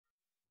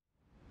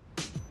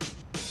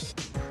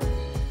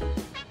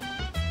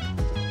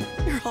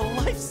a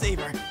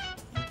lifesaver.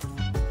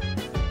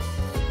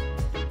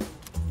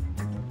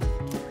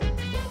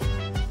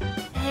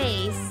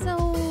 Hey, so...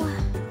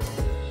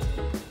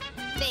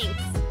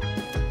 thanks.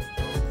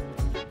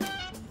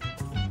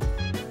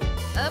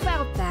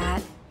 About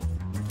that.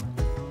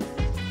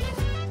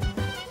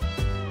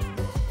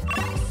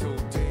 So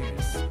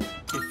dance,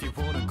 if you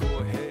wanna go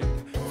ahead.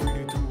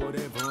 Free to do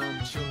whatever,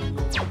 I'm chilling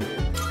on my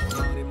bed.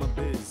 Minding my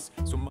biz,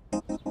 so my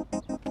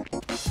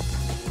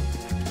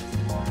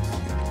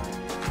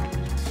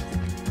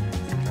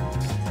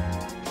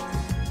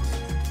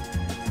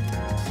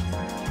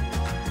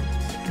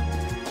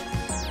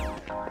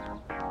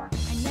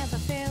I never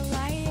feel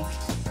like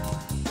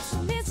so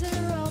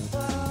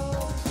miserable.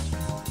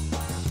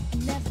 I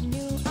never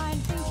knew I'm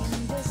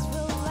thinking this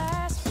will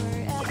last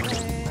forever.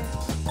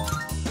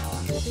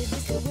 Baby,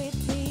 stay with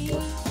me.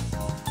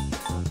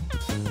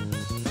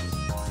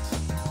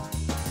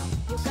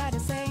 You gotta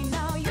say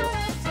now you're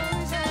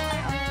closer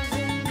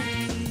over me.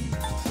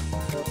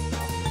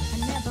 I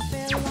never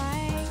feel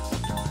like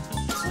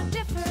so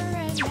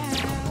different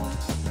now.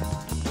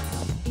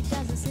 It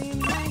doesn't seem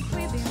like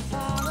we've been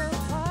far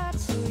apart,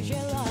 so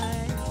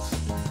jealous.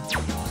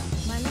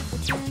 My life will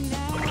turn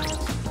out.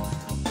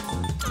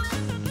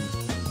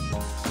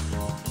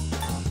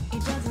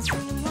 It doesn't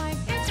seem like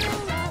it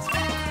will last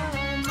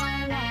for my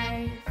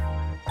life.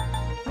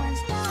 When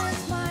stars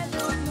smile the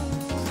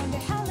moon and the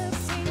hell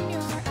looks in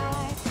your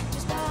eyes,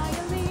 just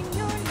dialing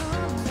your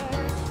number,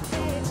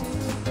 fade to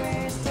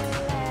gray still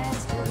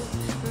lasts good.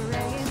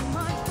 Pray in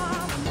my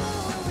heart,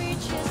 moon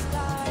reaches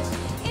stars.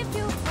 If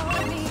you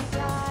hold me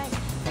tight,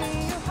 feel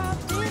your heart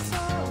beat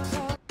so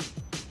cold.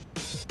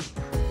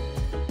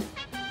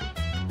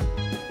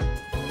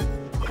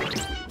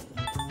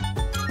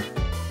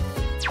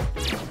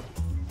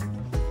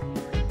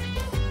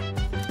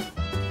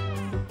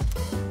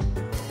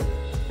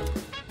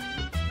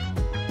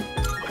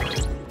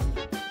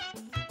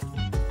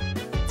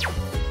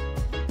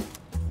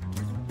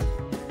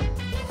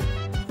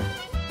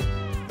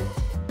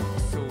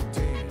 so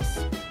dance,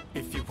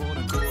 if you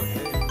wanna go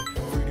ahead.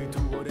 Free to do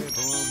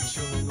whatever, I'm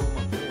chilling on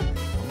my bed.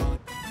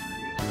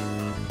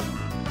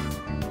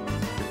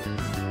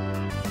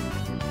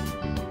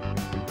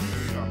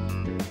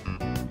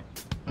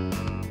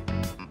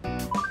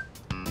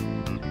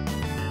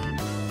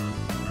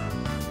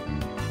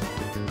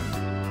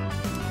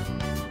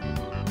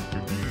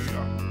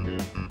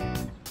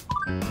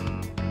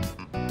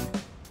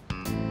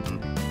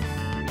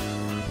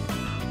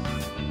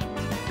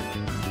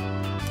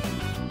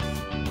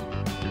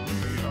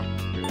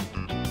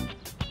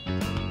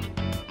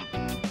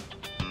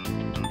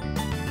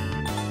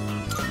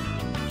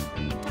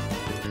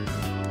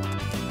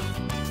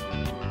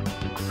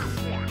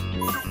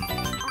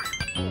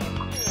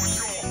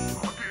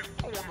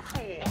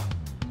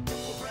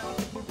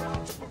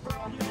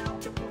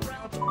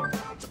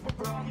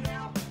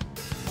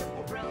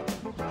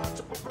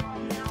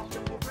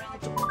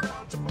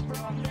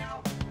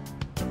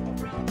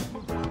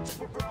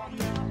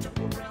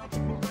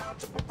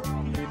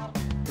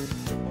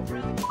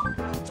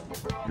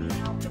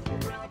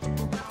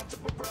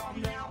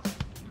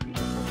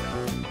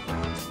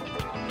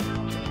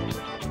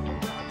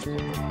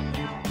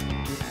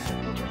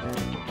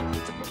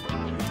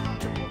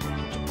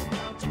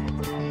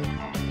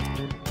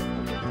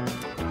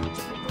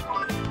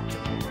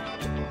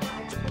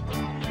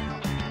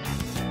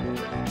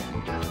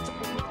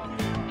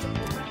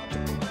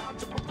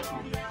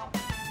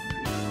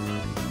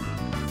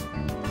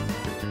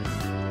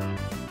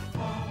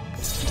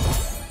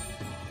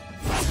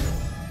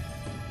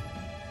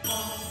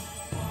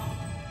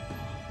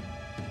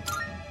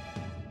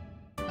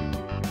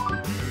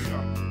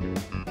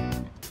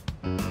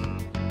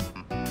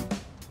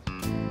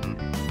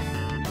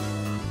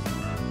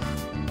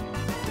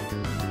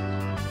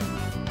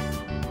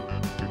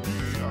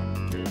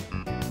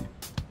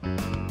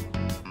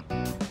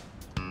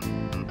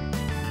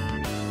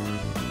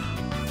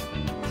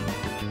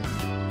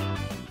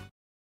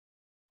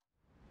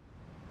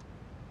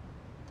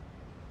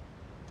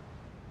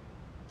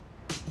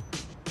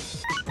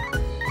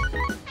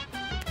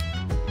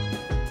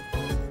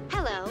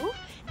 Hello,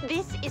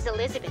 this is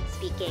Elizabeth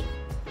speaking.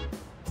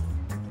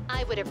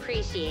 I would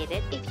appreciate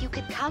it if you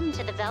could come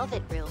to the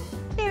Velvet Room.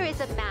 There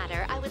is a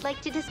matter I would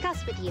like to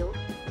discuss with you.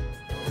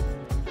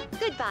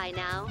 Goodbye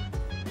now.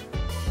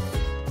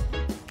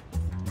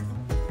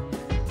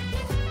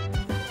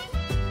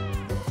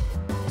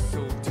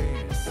 So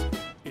dance,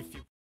 if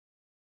you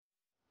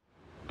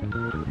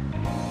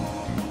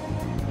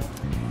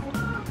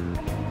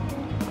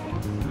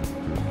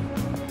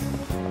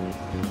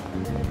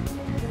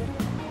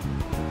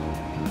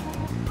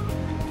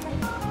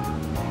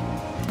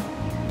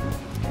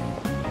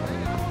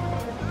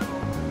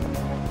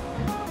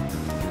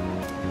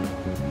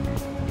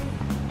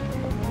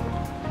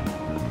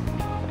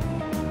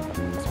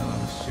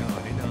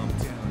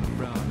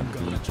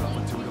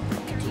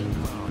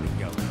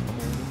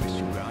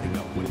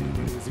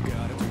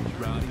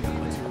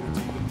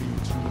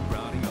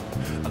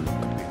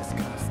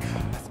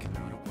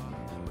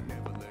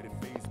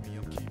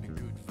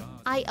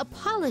I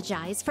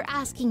apologize for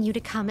asking you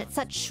to come at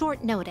such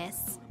short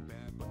notice.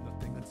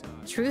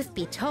 Truth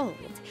be told,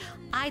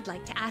 I'd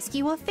like to ask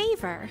you a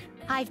favor.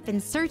 I've been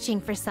searching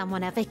for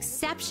someone of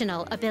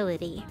exceptional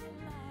ability.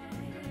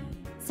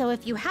 So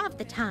if you have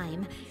the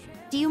time,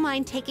 do you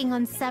mind taking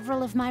on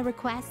several of my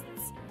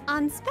requests?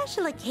 On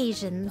special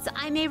occasions,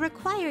 I may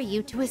require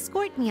you to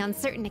escort me on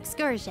certain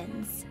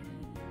excursions.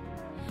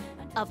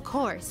 Of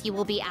course, you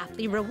will be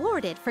aptly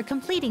rewarded for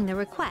completing the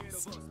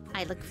request.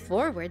 I look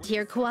forward to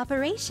your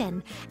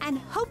cooperation and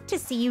hope to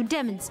see you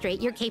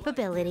demonstrate your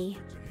capability.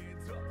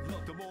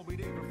 Love the more we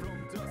neighbor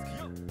from dusk.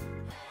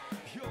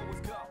 You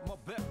always got my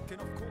back, and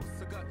of course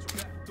I got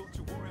your back. Don't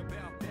you worry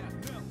about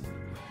that now.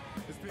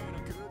 It's been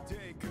a good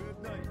day, good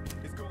night.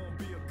 It's gonna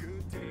be a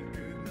good day,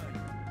 good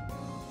night.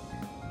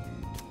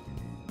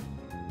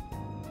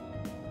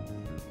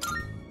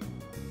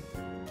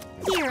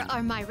 Here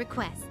are my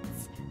requests.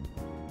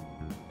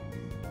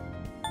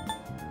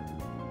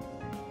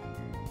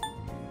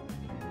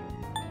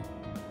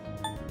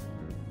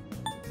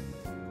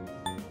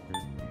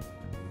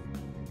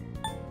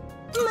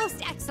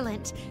 Most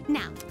excellent.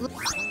 Now,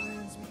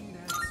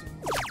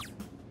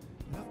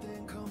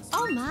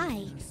 oh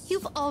my,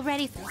 you've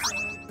already...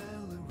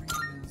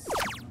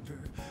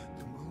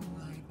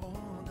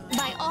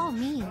 By all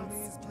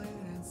means,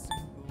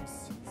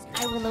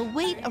 I will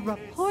await a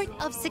report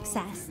of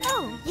success.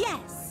 Oh,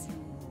 yes.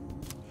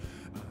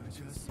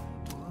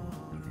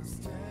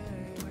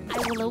 I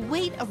will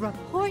await a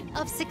report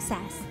of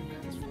success.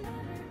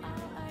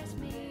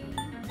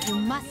 You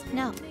must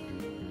know.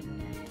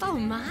 Oh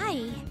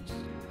my.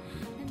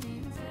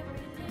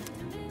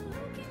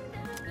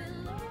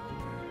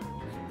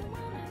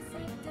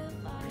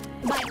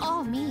 By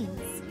all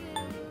means,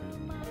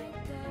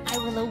 I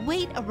will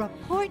await a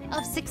report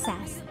of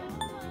success.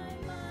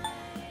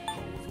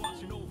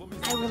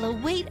 I will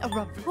await a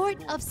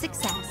report of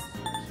success.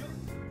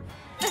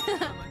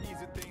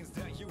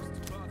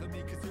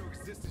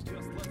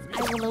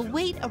 I will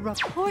await a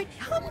report.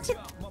 Come to...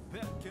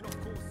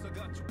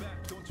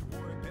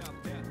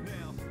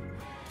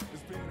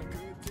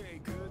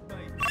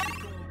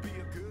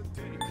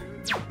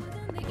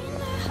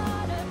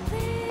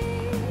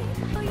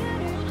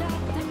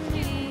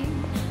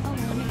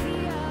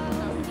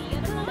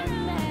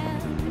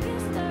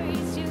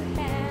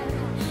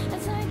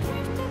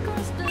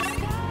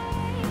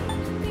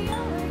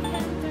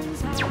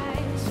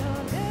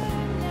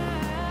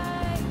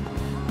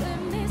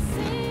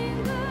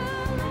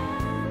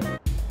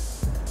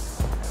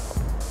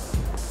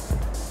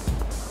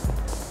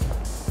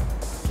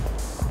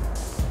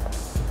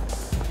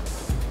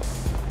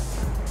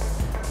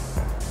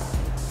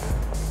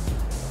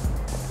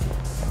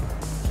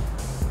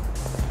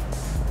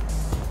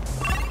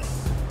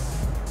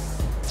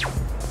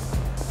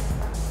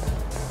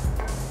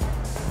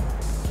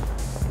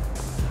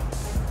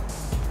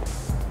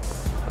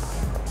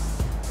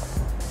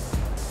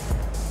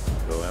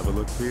 Go have a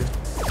look here.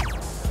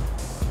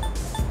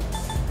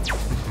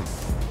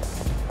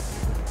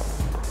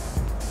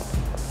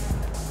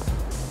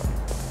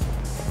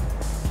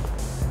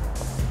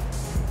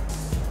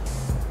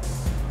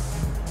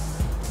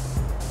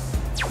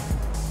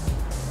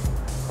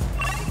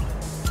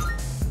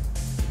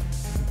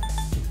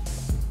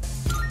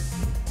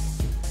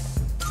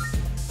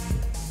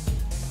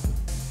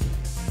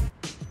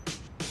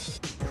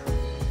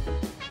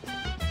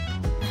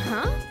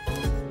 Huh?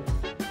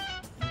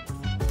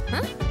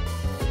 Huh?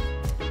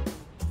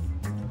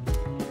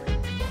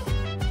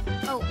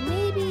 Oh,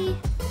 maybe...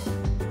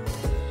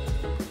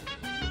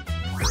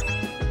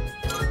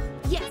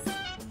 Yes!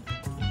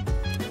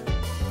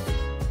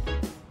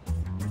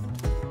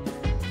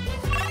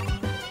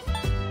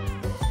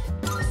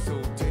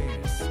 So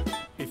dance,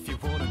 if you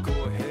wanna go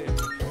ahead.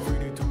 Free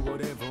to do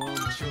whatever,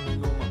 I'm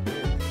chilling on my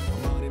bed.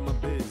 I'm out in my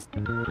biz.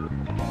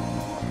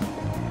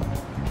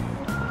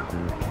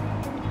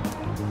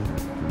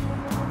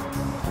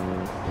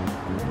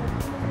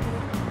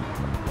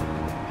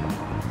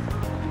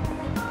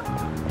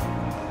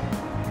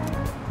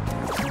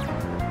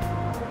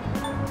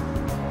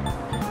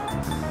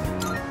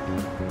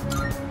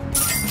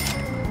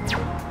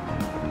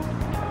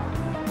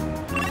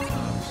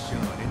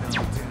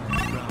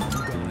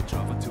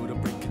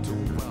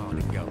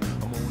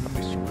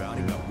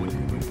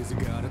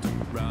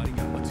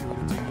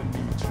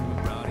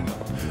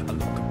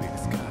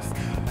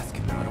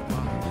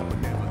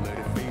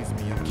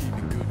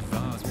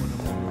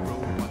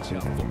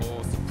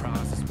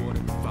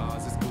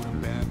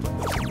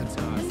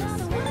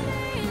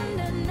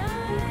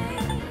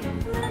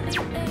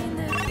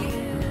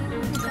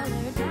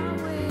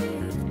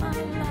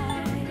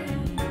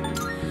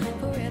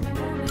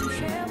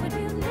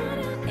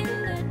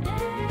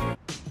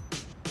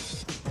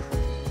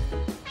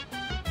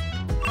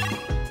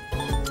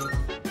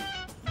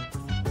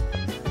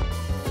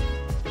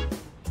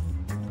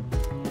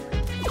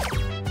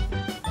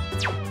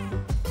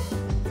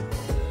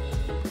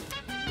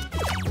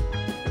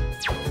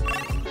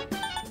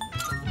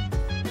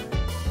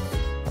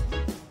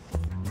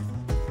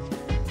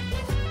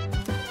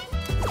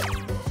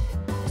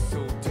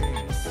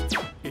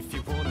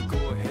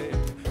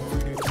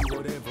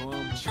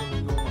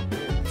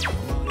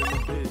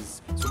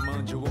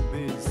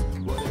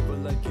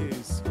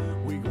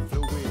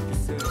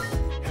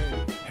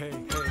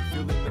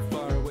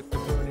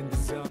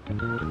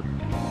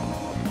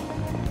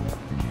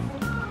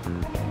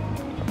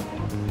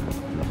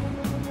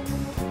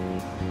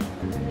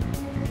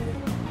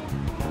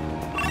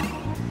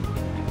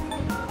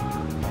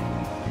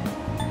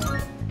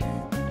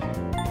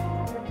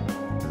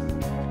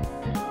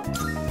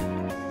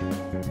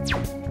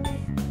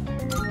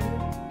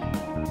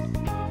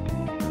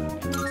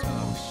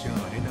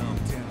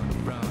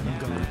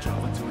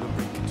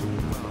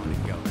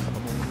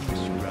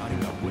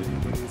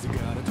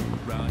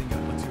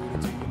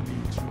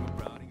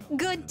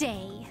 Good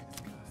day.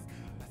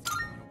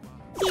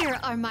 Here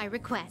are my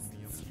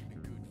requests.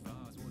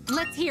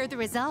 Let's hear the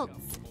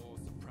results.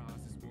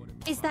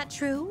 Is that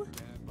true?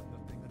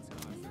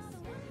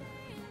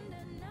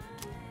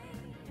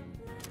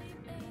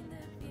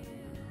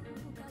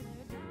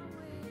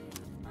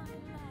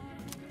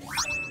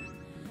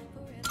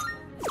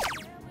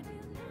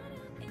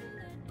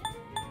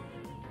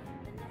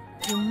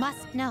 You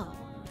must know.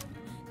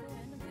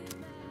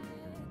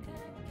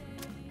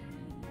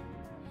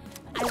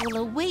 I will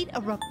await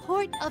a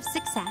report of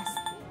success.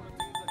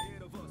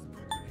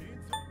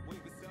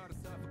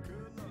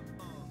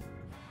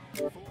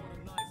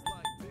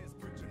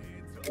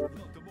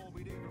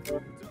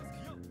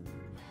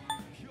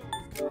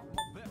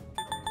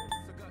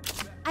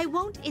 I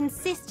won't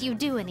insist you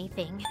do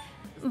anything,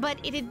 but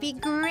it'd be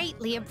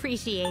greatly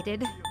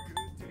appreciated.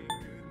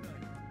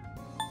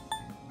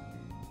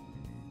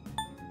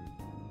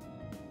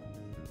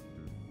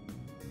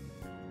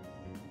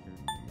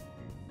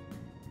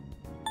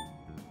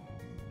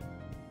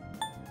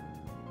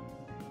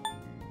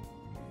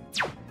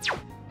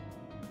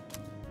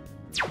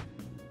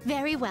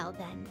 Very well,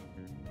 then.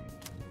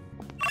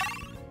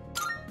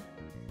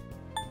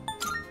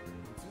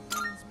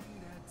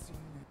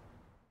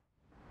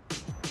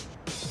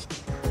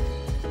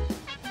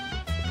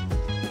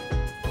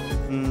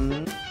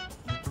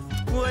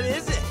 What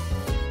is it?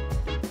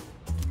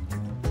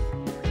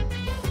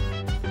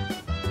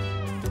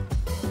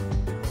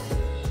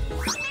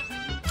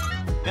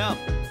 No.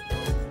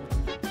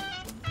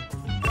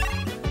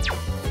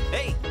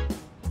 Hey.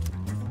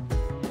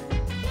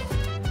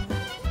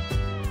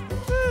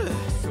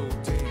 So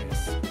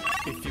dance,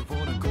 if you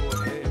wanna go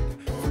ahead,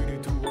 free to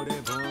do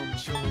whatever. I'm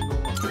chilling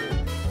on my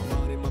bed, I'm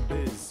minding my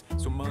biz,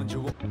 so mind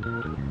your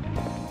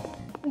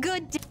own.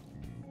 Good day.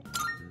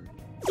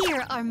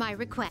 Here are my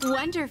requests.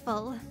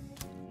 Wonderful.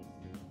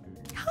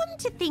 Come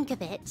to think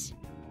of it.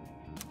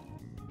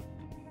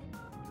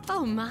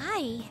 Oh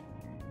my.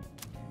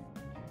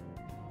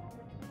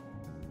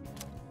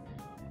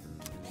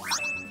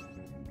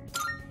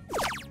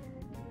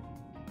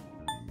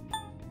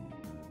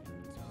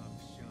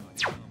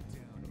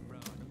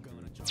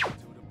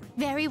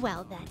 Very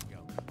well, then.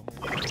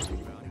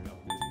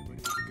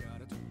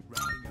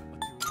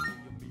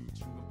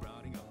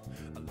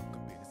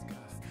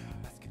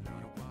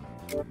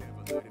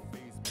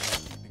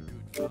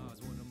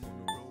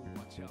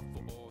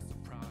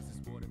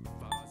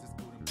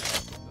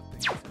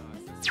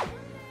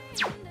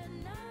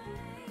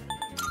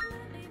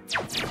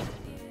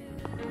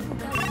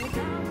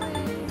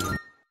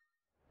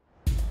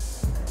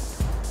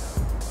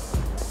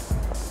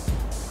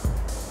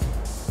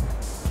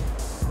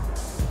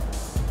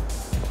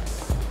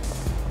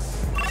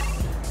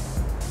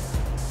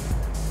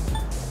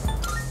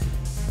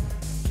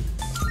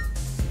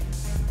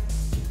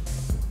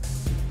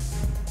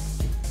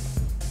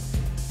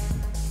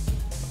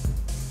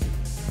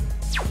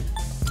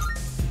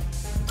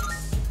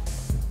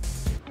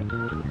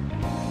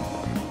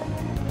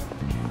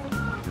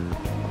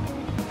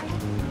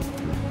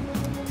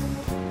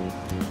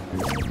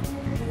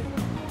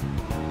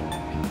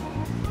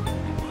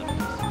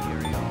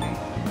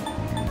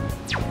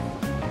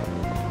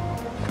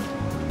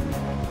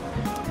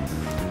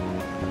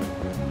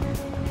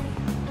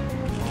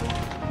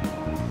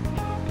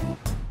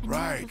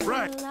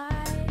 Right.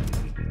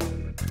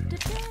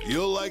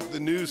 You'll like the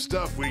new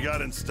stuff we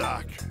got in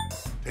stock.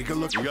 Take a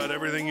look. You got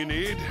everything you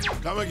need?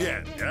 Come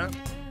again, yeah?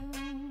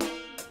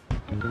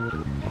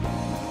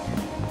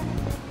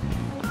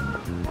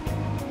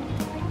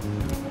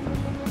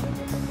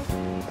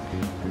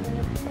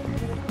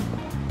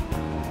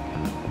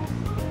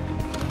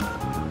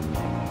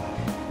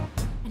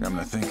 Come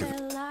to think of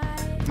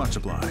it, much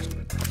obliged.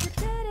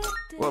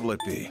 What'll it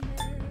be?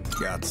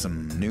 Got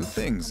some new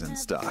things in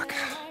stock.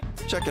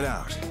 Check it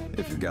out,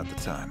 if you've got the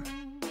time.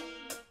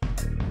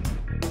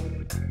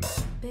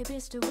 Baby,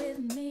 stay with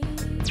me.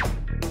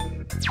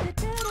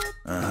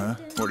 Uh-huh.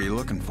 What are you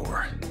looking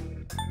for?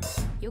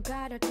 You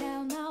gotta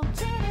tell now.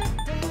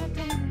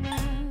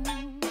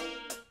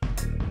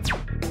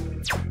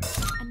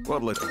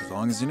 What'll it be, as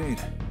long as you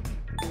need.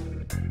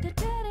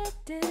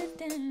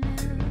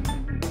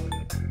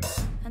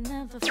 I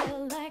never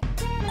feel like.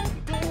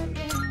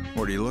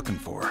 What are you looking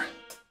for?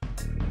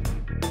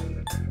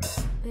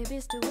 Baby,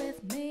 stay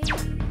with me.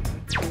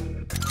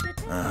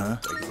 Uh-huh.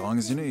 Take as long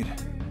as you need.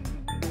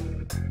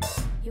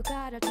 You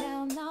gotta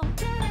tell now.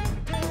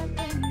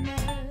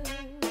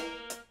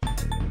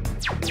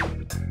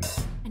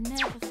 I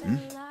never feel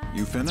like.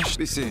 You finished?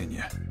 Be seeing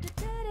you.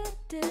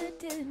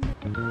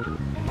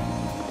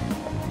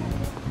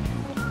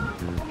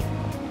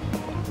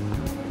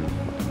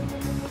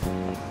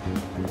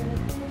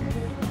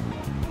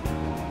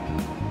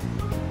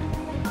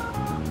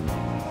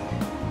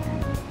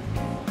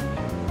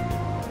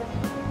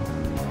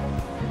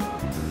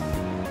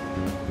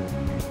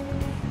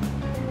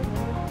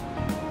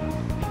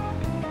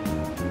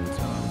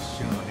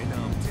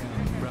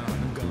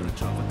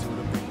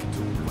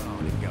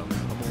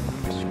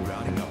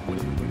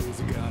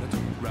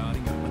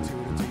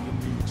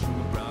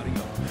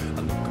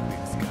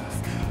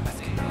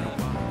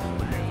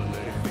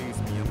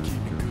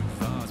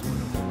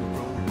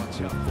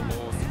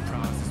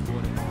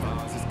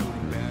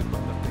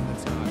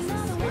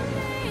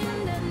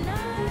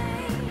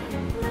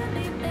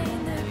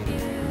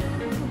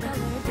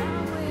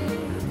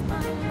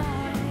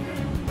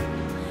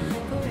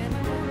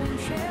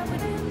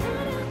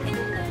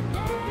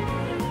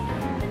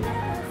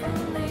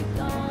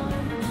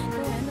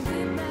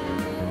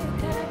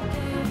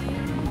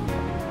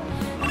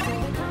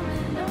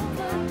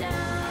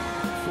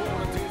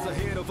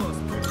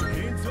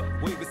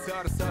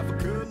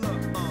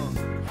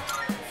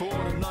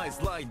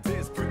 nights like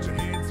this, put your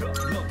hands up.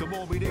 Love the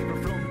more we neighbor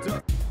from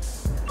dusk.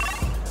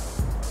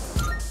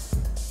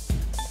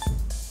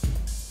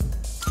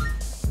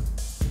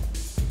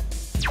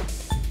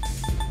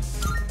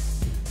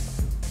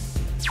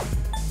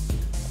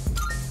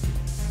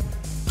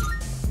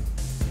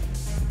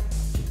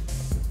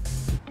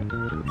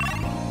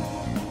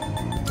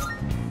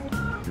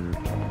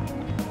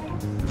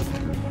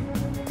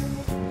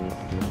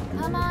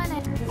 Come on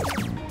in.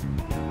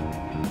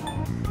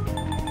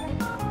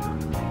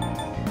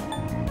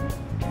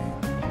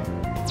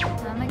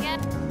 Come again.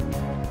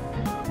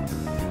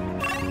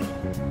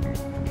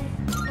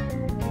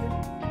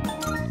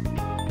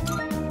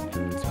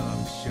 Time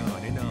is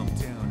shining, I'm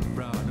down and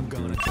round. I'm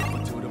gonna jump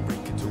until the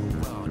break into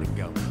round and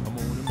go. I'm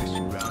on a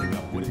mission, rounding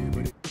up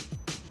whatever it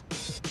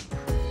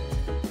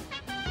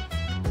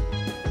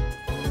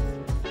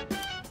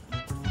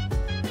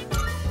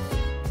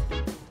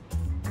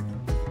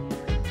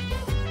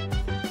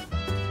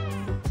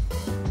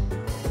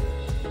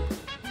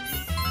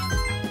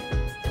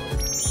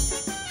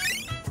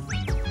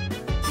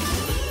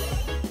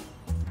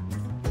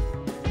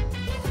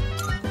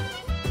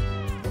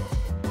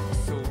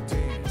So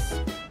dance,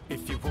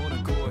 if you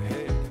wanna go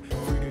ahead,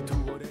 free to do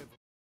whatever.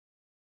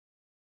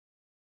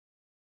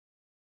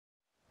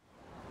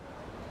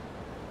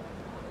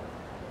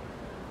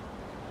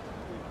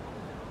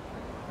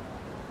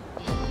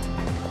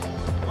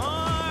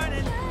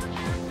 Morning.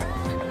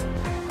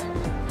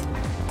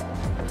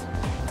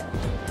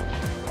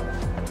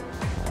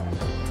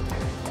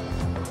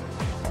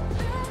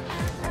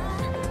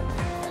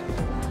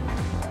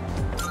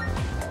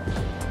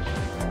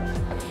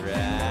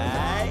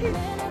 Right.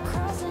 Men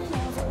crossing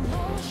over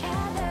more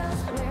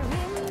shadows,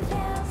 wherein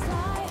there's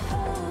like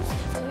hopes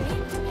for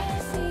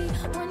intimacy.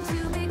 Want to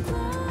be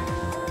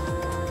close,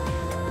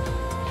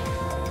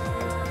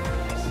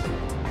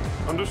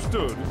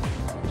 Understood.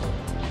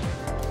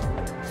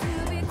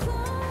 to be close.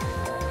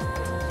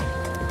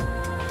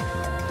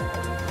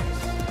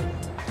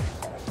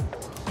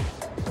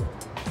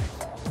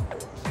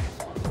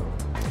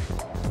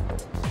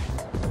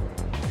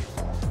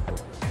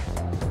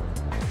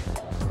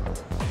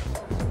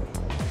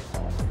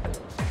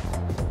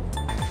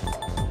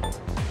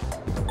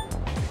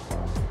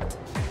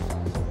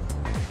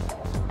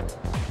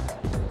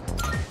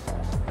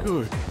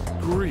 Good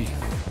grief.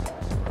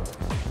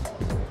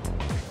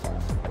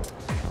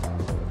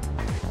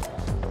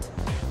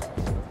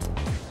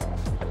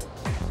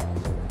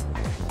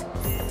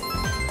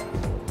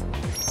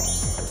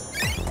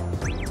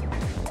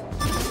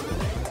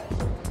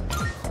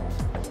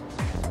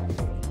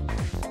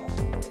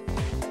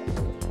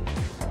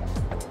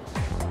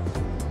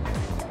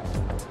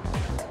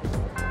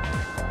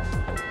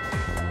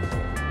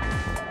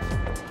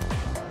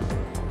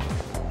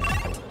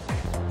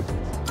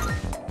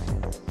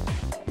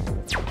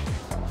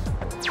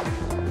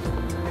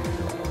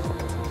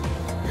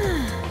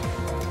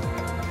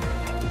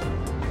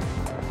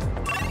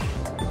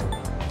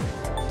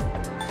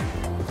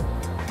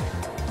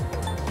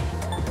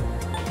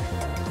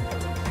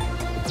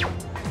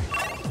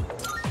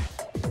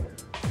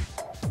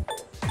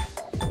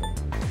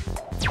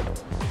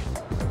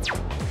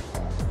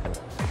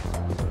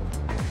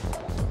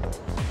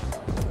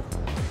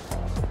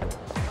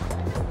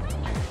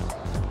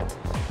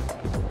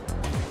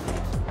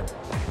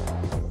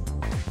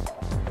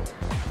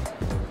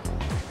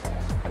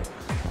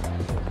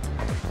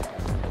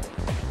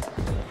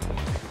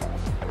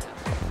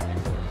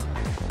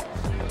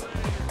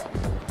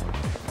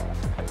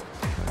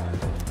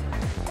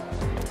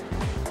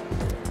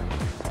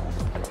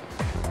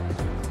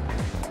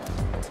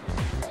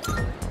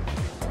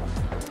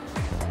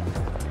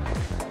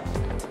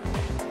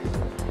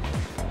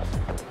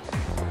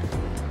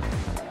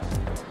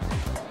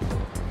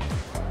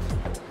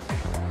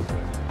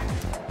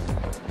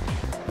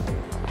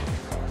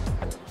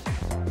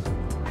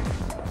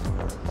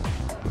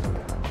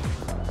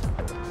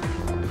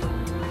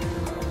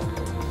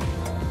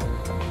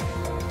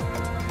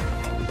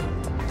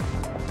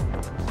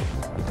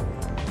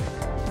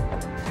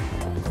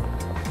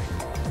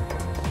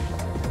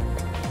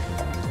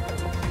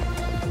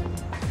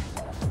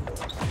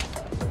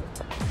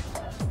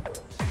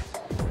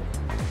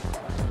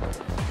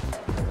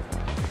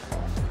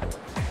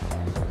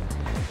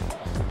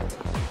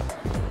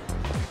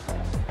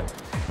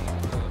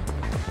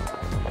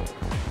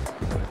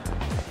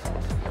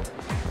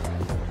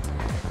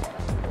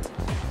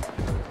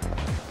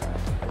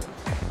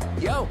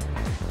 Yo.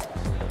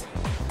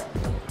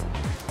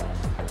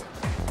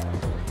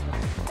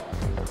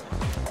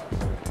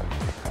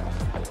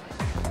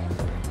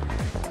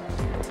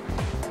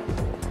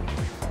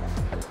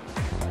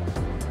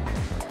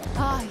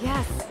 Ah,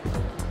 yes.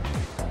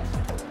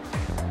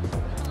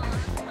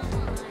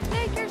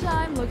 Take your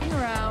time looking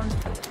around.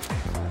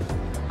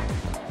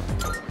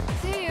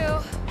 See you.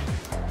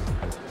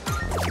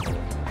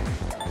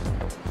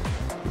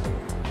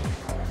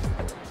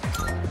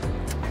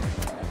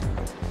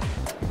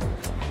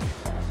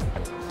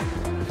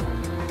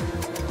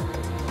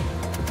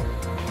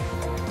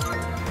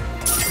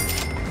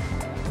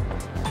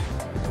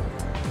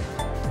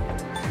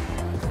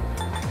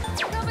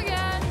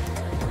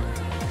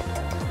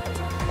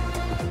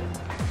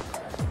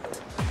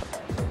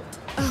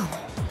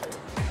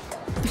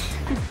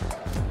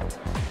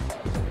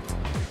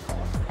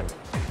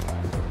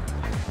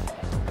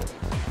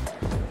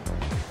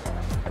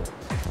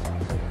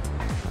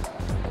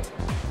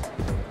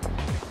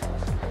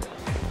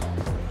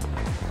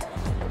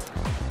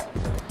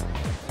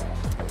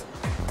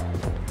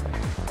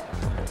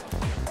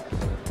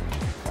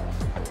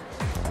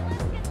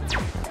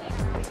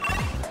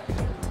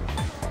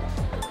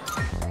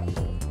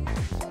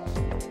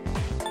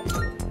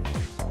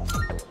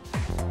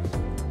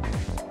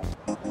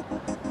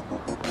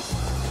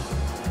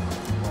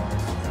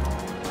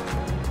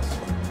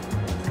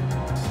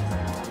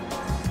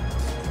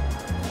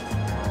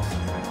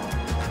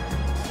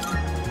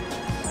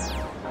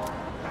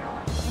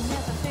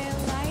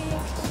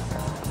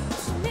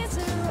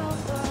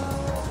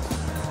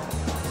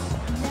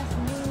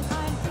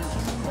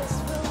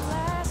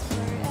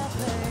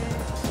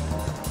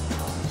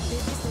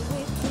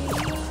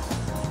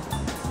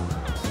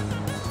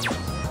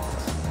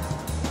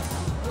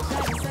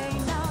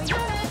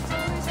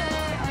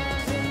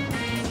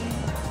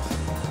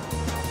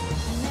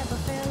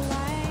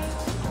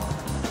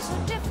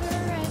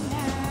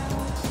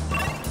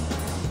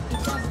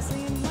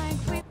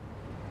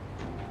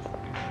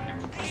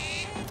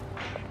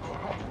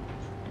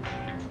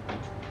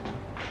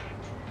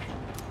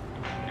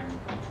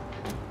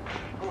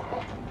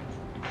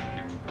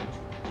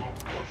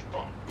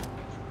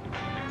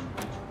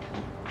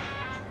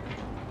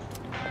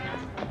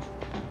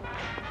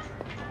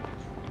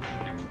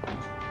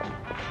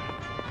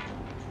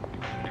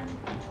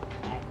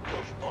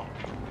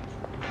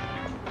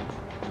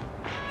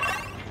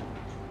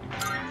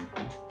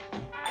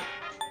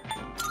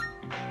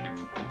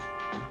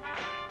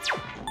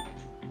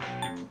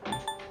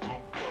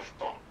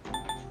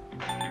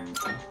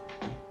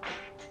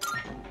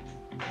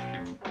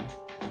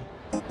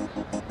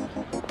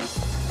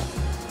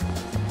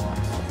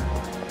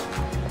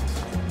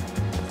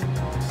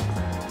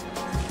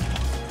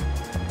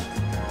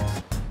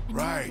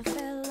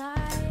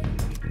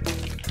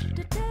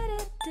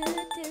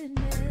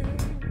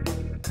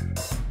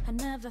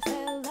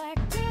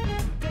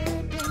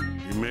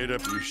 made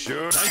up? You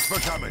sure? Thanks for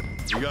coming.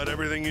 You got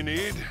everything you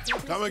need?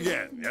 Come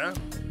again, yeah?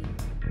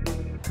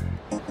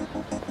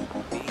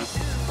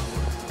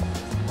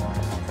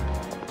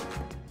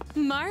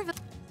 Marvel.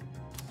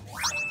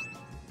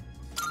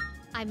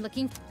 I'm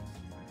looking.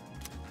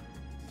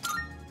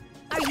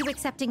 Are you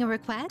accepting a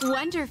request?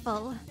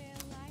 Wonderful.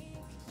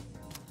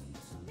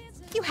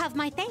 You have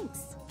my thanks.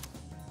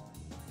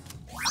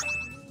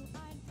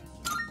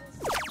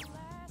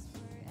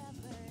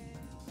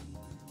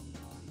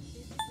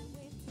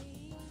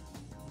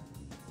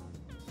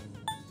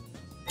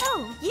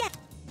 Oh, yeah.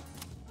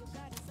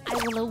 I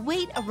will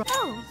await a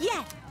oh,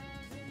 yeah.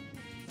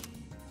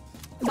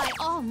 By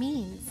all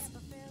means.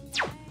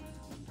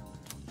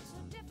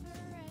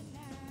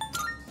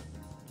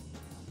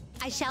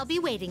 I shall be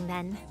waiting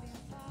then.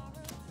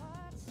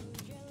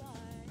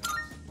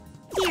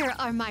 Here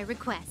are my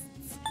requests.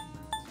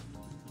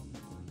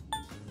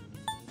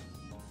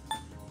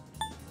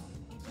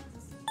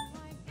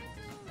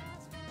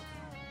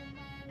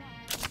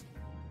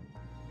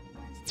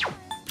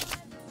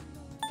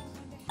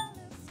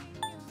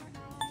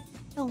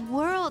 The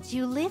world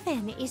you live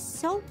in is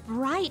so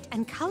bright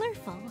and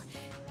colorful.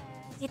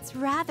 It's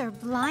rather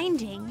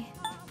blinding.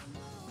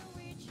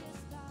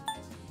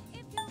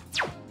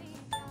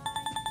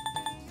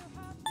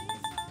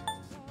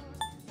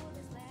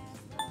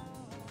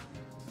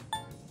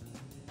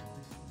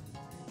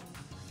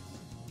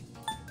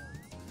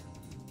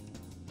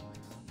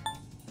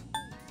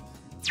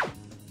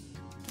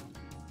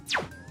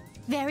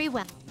 Very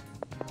well.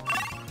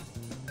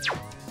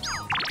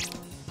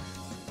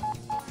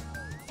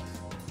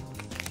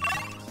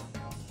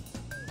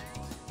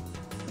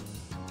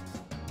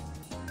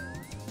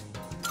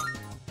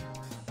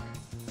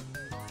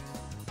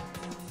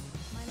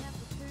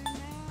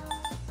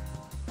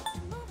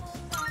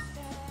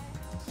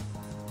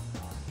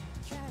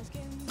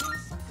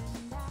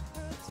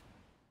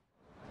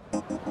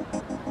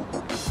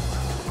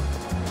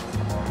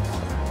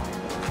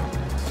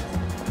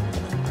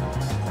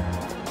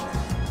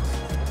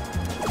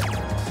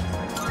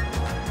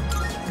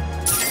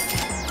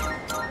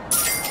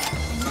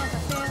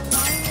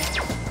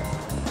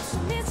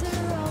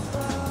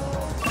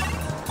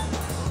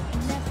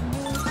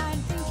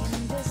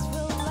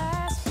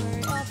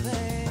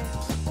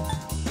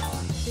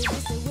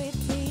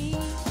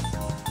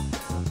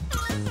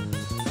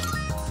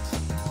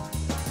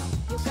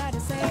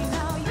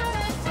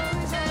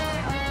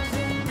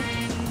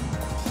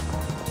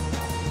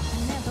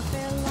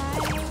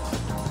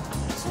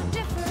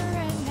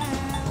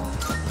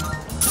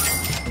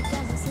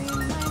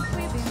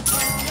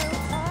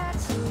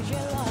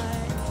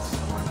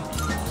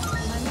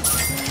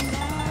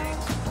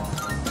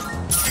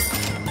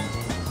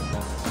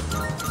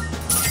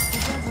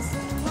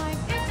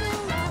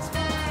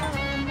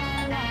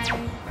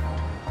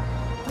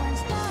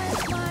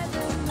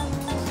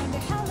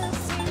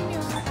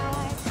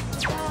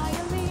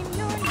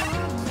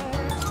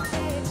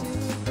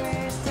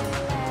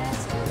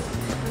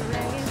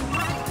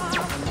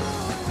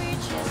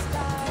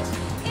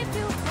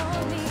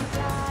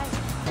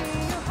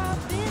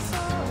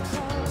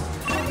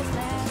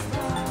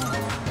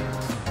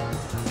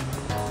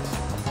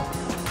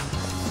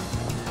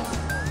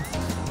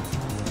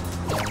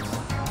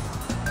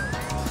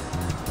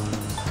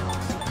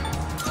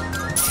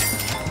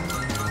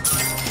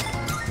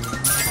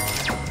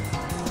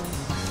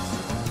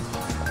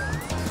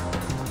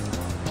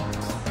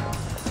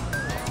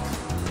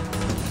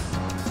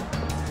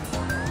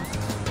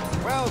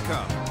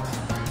 Welcome.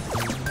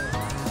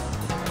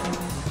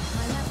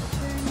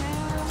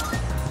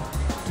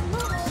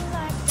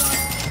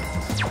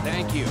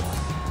 Thank you.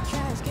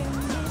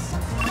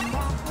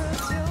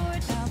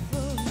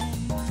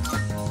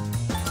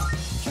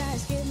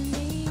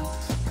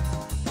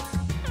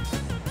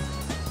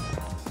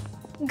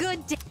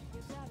 Good day.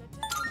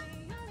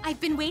 I've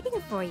been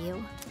waiting for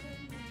you.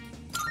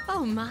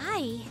 Oh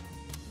my.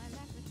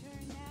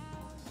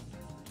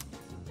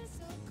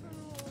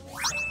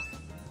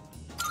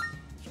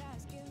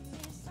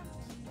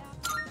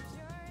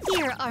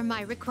 Here are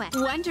my requests.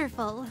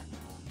 Wonderful.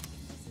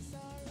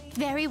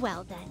 Very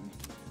well then.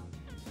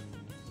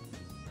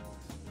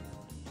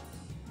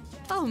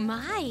 Oh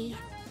my.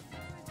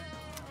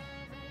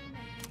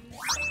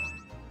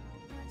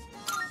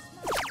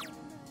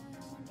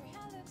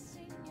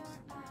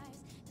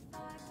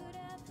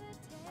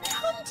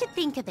 Come to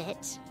think of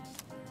it.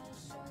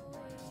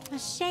 A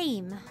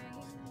shame.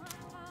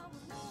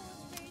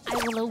 I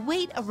will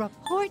await a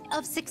report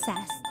of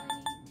success.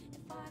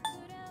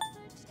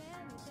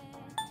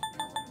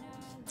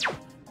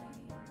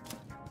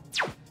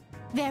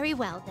 Very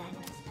well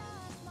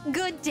then.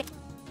 Good day.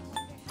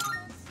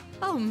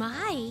 Oh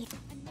my.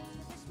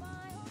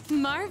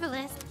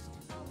 Marvelous.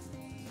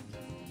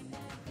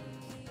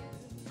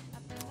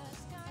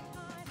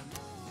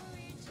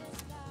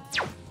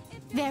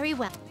 Very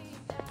well.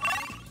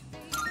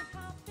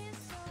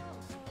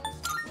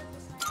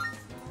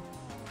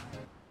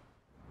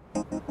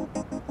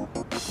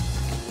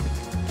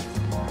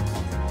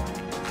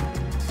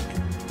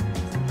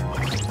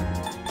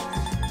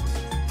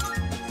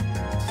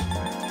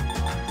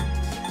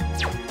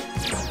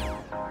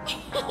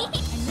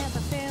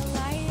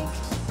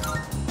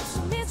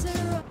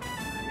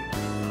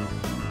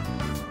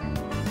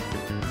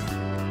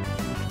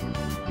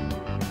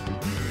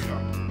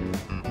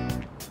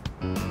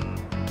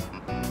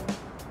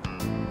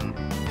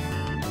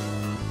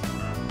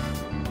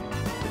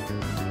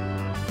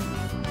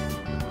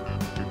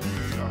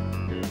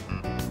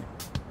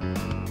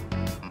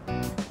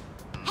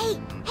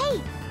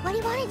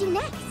 you want to do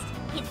next?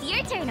 It's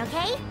your turn,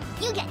 okay?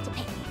 You get to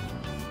pick.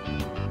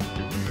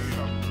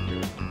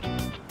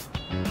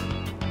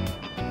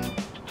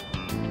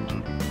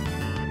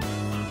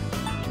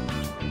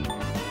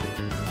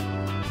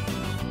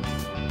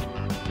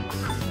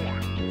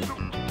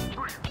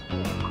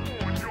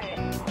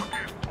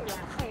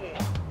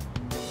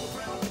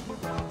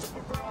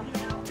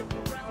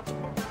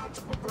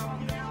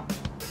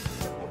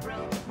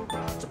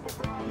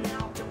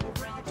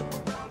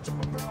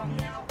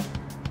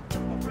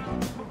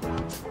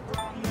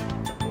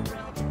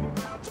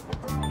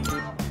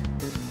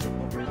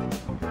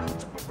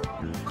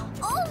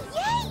 Oh,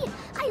 yay!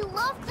 I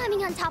love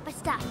climbing on top of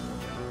stuff.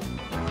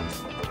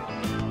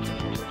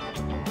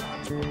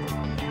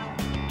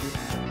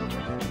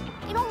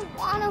 I don't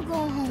want to go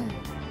home.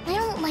 I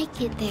don't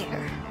like it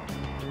there.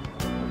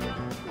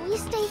 Can we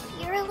stay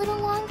here a little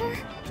longer?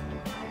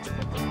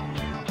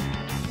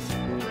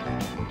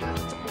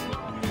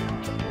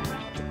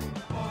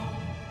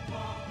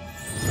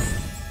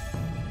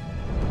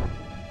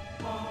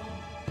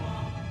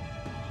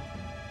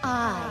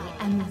 I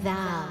am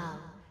thou.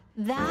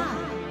 Thou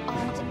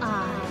art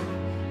I.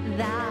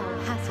 Thou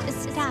hast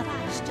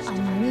established a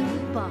new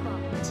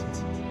bond.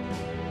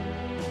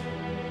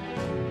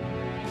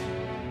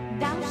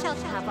 Thou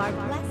shalt have our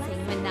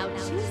blessing when thou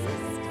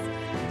choosest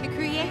to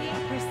create a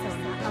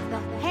persona of the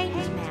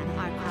Hanged Man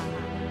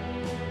Arcana.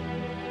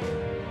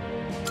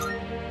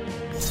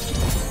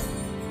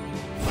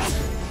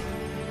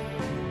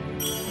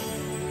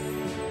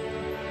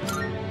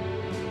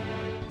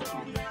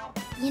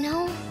 You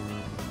know,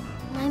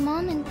 my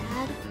mom and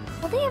dad,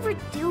 all they ever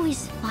do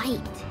is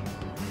fight.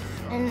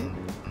 And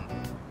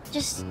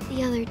just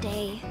the other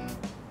day,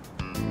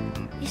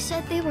 they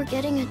said they were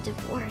getting a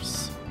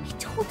divorce. I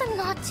told them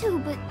not to,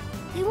 but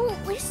they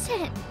won't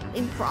listen.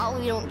 They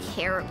probably don't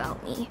care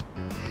about me.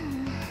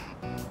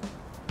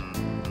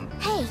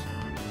 Hey,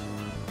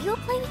 you'll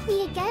play with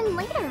me again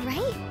later,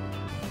 right?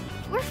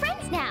 We're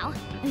friends now.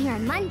 I'm here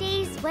on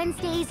Mondays,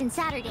 Wednesdays, and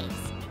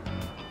Saturdays.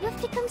 You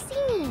have to come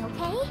see me,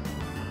 okay?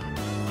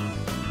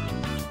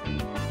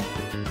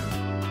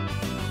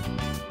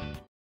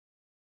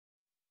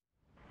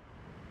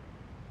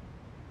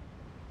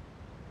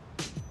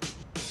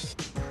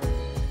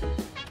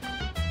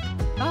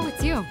 Oh,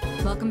 it's you.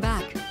 Welcome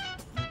back.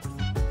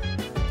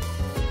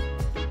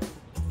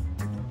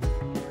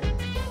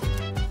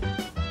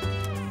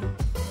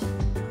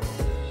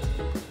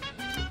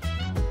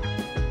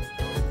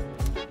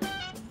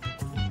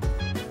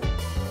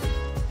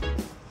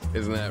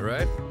 Isn't that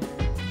right?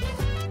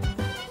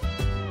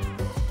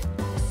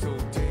 So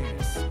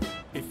dance,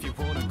 if you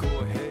wanna go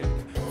ahead.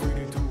 Free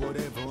to do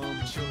whatever,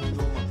 I'm chilling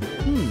on my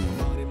bed. I'm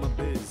minding my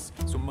biz,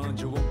 so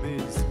mind your own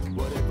biz.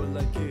 Whatever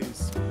like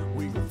is,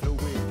 we gon' flow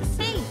with this.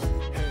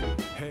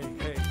 Hey!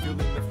 Hey, feeling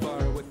the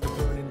fire with the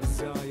burning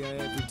desire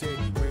every day.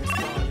 We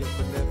inspire,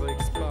 but never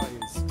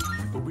expires.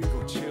 But we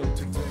gon' chill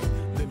today,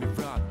 let me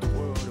rock the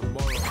world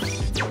tomorrow.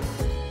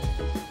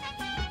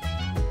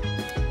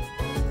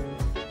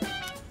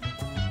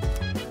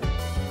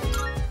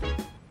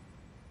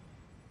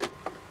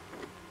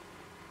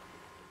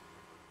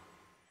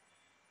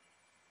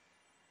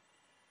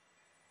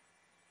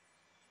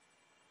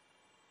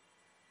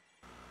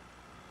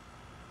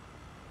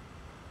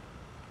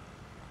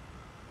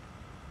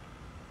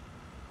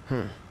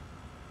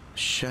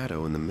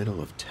 Shadow in the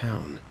middle of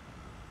town.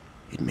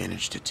 He'd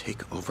managed to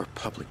take over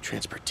public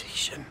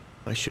transportation.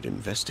 I should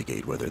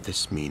investigate whether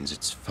this means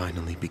it's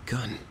finally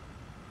begun.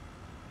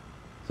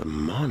 The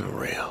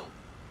monorail.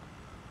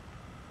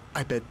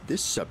 I bet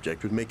this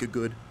subject would make a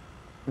good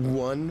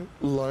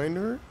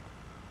one-liner.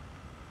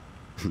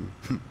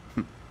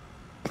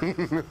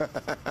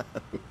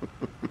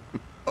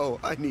 Oh,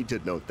 I need to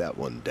note that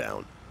one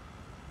down.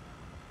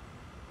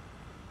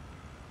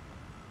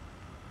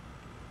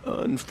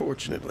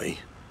 Unfortunately,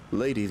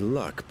 Lady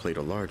Luck played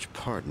a large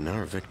part in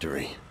our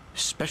victory,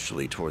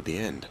 especially toward the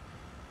end.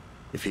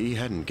 If he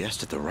hadn't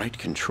guessed at the right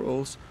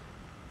controls,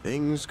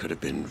 things could have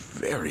been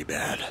very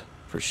bad.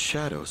 For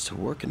Shadows to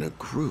work in a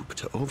group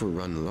to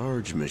overrun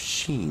large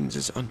machines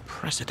is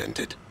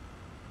unprecedented.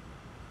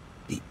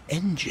 The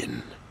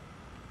engine.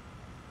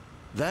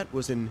 That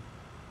was an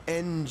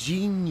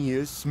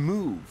ingenious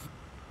move.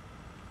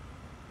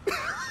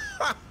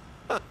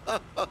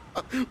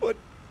 What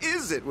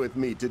is it with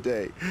me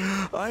today?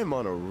 I'm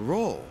on a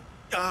roll.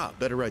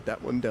 Better write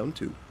that one down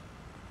too.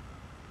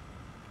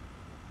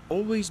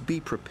 Always be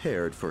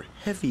prepared for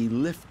heavy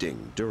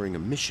lifting during a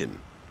mission.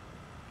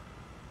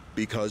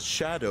 Because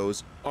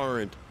shadows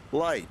aren't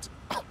light.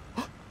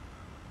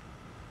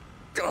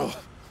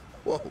 Oh,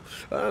 whoa,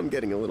 I'm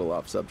getting a little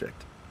off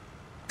subject.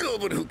 Oh,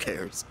 but who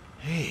cares?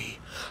 Hey,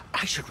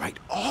 I should write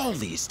all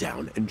these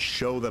down and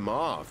show them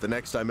off the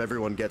next time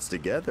everyone gets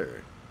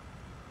together.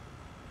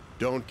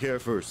 Don't care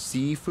for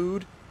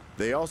seafood?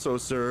 They also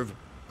serve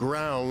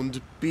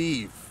ground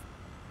beef.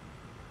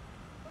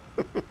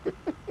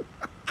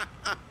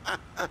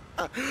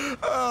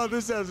 Oh,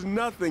 this has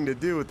nothing to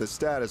do with the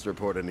status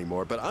report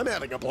anymore, but I'm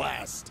having a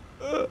blast.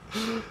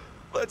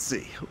 Let's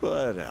see,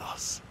 what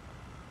else?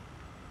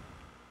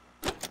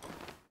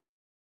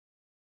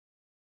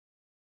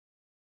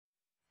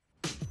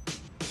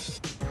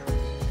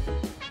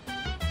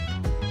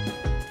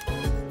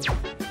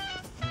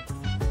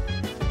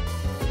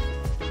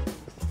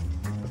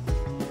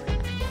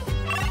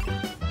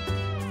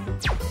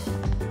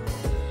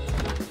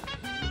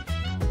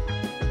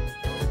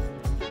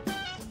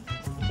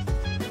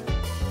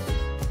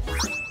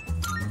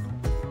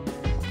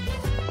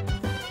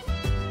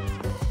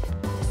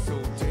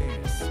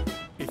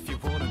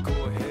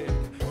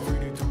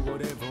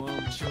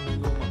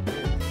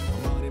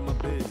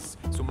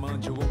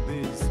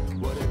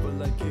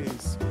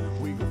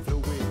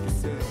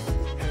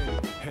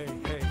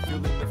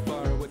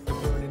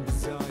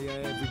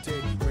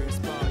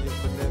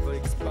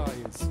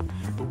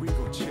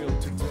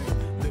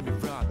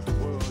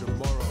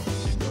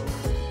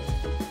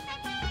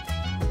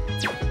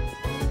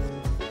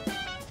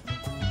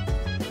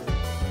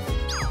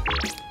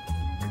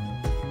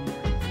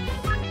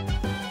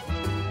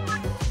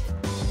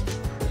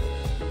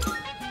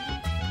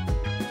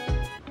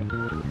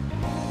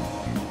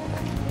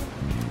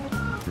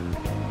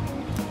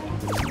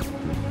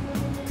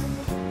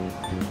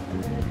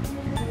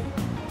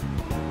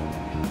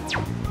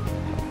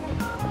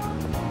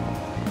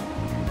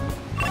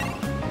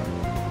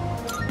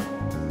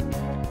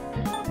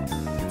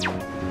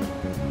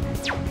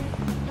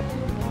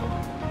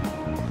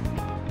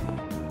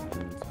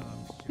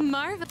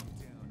 marvelous.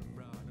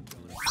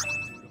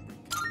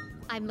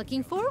 I'm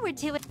looking forward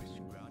to it.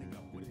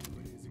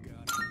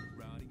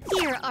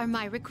 Here are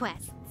my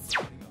requests.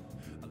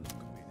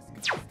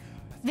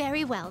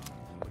 Very well.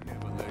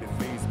 Never let it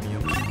faze me.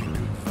 I'm keeping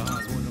good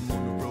vibes when I'm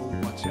on the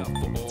road. Watch out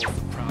for all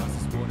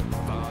surprises. Whatever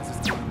vibes,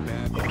 it's not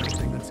bad.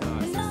 Everything that's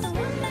high. Another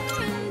one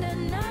in the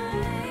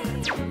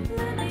night.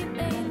 Let me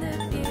paint the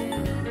view.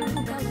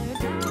 Color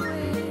down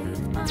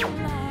with my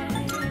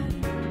light.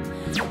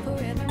 For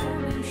every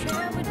moment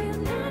share with you.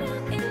 Not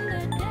out in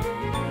the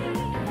day.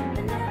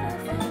 But never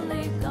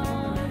fully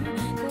gone.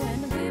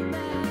 Going to be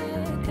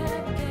back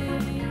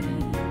again.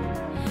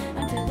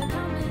 Until the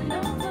coming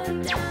over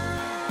down.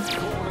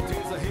 For the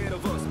days ahead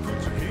of us, put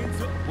your hands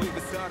up. Wave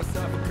it side to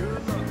side for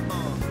good luck.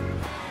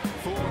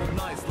 For the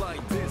nights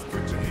like this,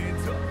 put your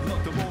hands up.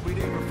 Nothing won't be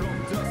there from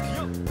dusk.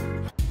 Yup.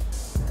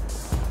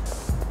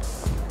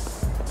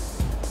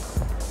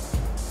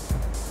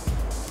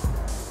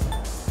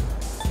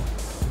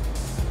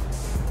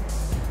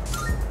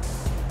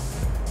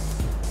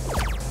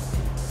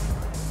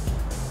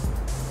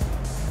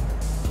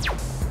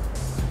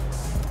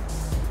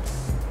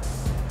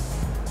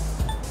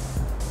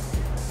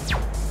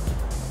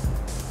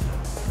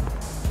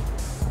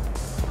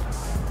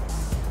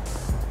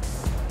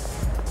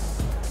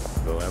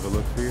 Go have a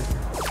look for you.